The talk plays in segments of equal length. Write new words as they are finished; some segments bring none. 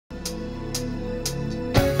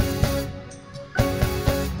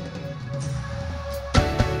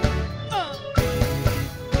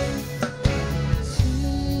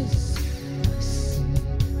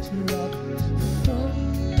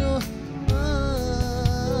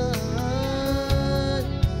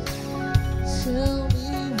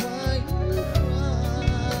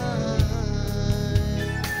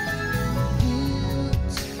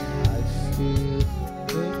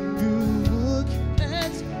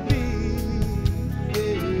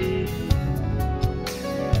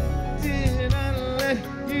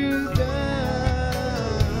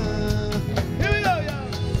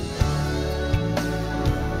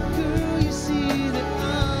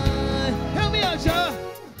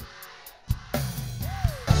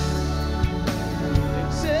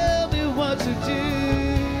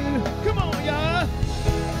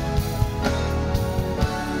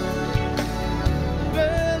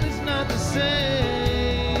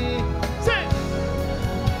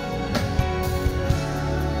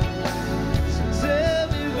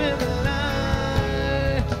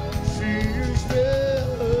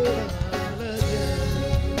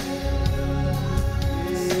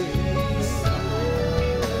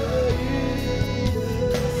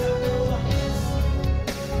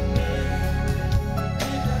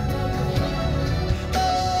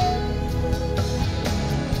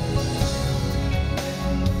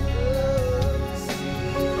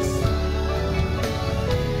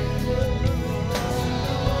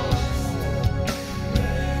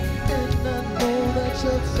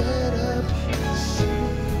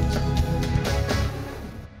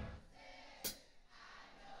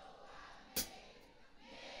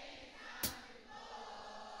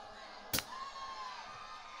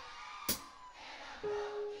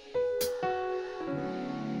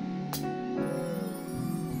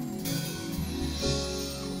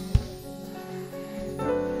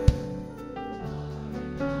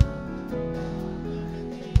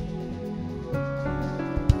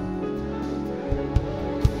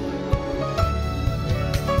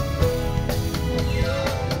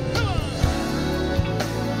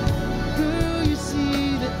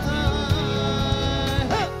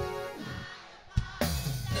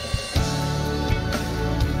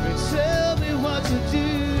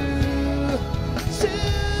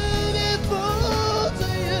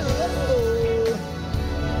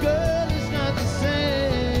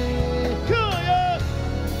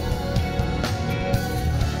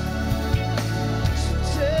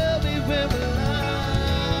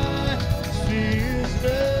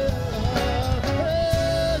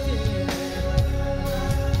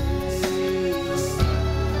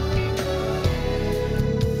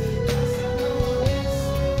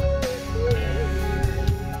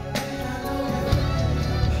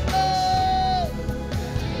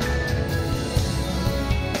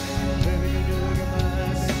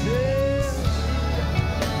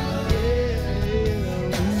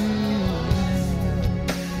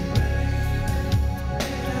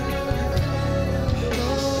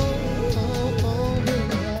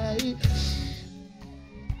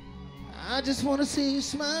I just want to see you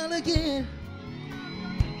smile again.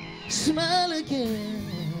 Smile again.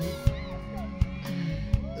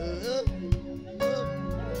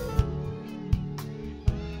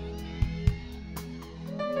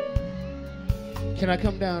 Can I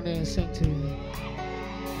come down there and sing to you?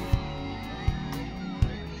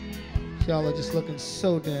 Y'all are just looking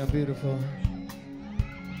so damn beautiful.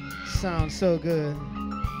 Sounds so good.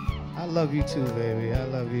 I love you too, baby. I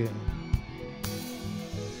love you.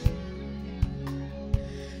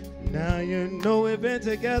 Now you know we've been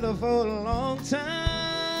together for a long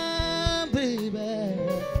time, baby.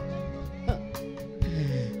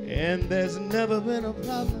 And there's never been a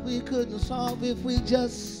problem we couldn't solve if we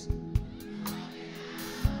just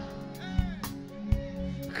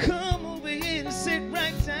come over here and sit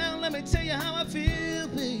right down. Let me tell you how I feel,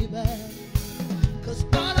 baby. 'Cause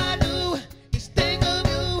all I do is think of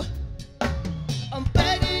you. I'm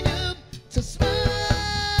begging you to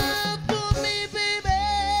smile for me, baby.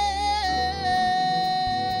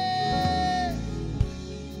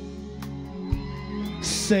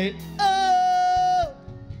 Say, oh.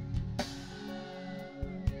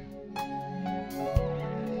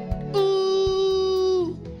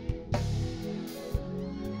 Ooh.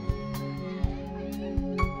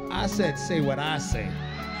 I said, say what I say.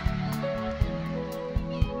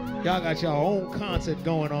 Y'all got your own concert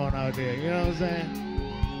going on out there, you know what I'm saying?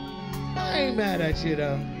 I ain't mad at you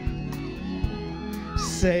though.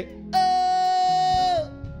 Say, oh,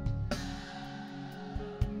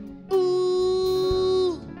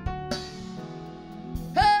 ooh,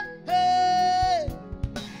 hey, hey.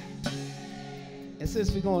 And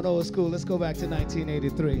since we're going old school, let's go back to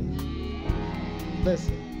 1983.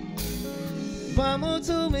 Listen. Mama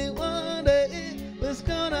told me one day it was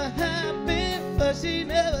gonna happen, but she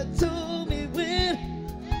never told me when.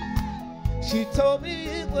 She told me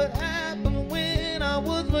it would happen when I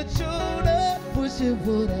was mature enough. Wish it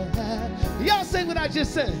would have happened. Y'all sing what I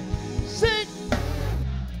just said. Sing.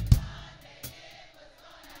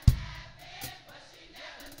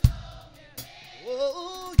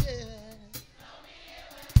 Oh yeah.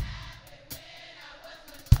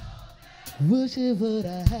 Wish it would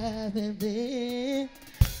have happened then.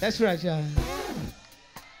 That's right, y'all.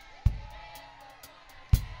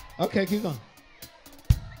 Okay, keep going.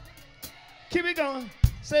 Keep it going.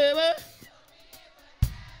 Say what?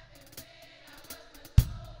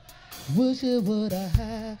 Wish it would have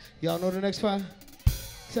happened. Y'all know the next part?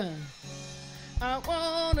 Time. I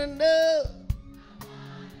wanna know.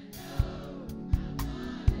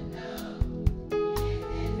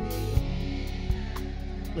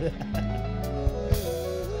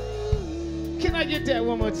 Can I get that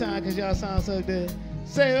one more time? Cause y'all sound so good.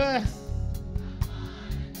 Say what?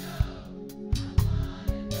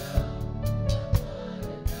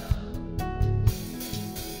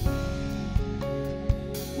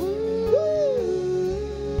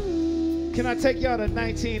 Can I take y'all to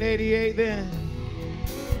 1988 then?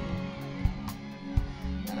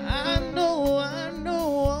 I know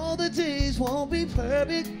all the days won't be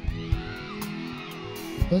perfect.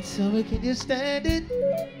 But tell me, can you stand it?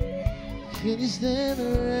 Can you stand the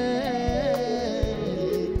rain?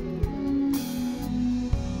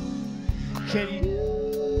 Can you?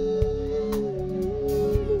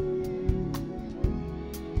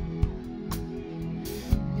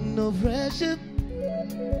 No pressure.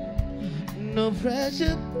 No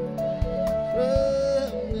pressure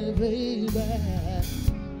from me, baby.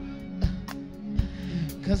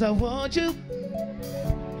 'Cause I want you.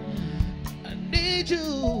 I need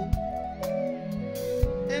you.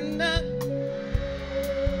 And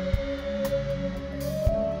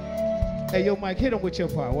hey, yo, Mike, hit him with your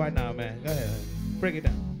part. Why not, man? Go ahead. Break it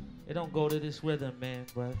down. It don't go to this rhythm, man,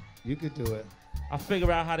 but you could do it. I'll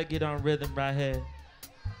figure out how to get on rhythm right here.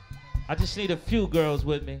 I just need a few girls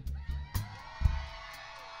with me.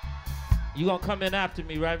 You gonna come in after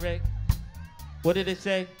me, right, Ray? What did it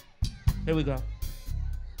say? Here we go.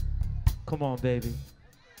 Come on, baby.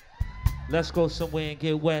 Let's go somewhere and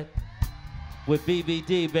get wet with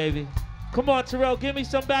BBD, baby. Come on, Terrell, give me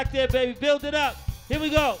some back there, baby. Build it up. Here we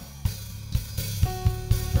go.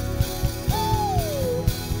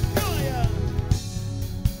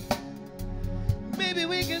 Maybe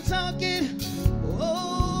we can talk it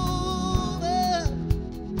over.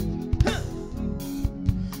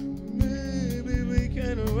 Maybe we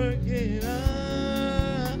can work it out.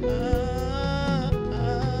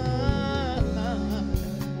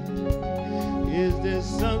 Is there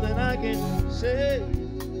something I can say?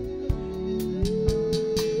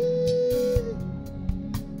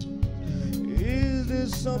 Is there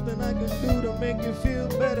something I can do to make you feel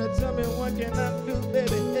better? Tell me, what can I do,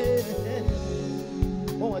 baby?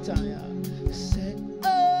 One more more time, y'all. Say,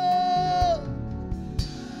 oh,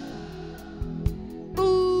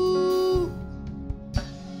 ooh,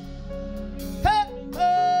 hey,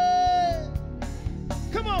 hey.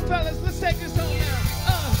 Come on, fellas, let's take this home now.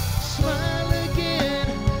 Smile again,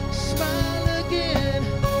 smile again.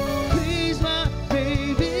 Please, my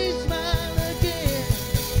baby, smile again.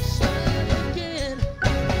 Smile again,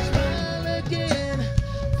 smile again.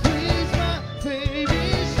 Please, my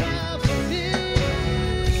baby, smile for me.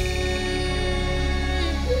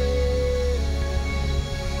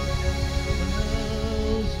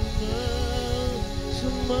 Smile,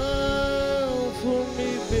 smile for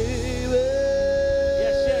me, baby.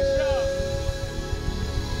 Yes, yes, y'all.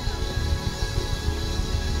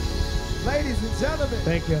 Ladies and gentlemen,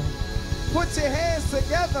 Thank you. put your hands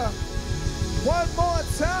together one more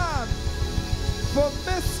time for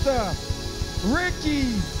Mr.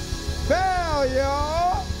 Ricky Bell, y'all.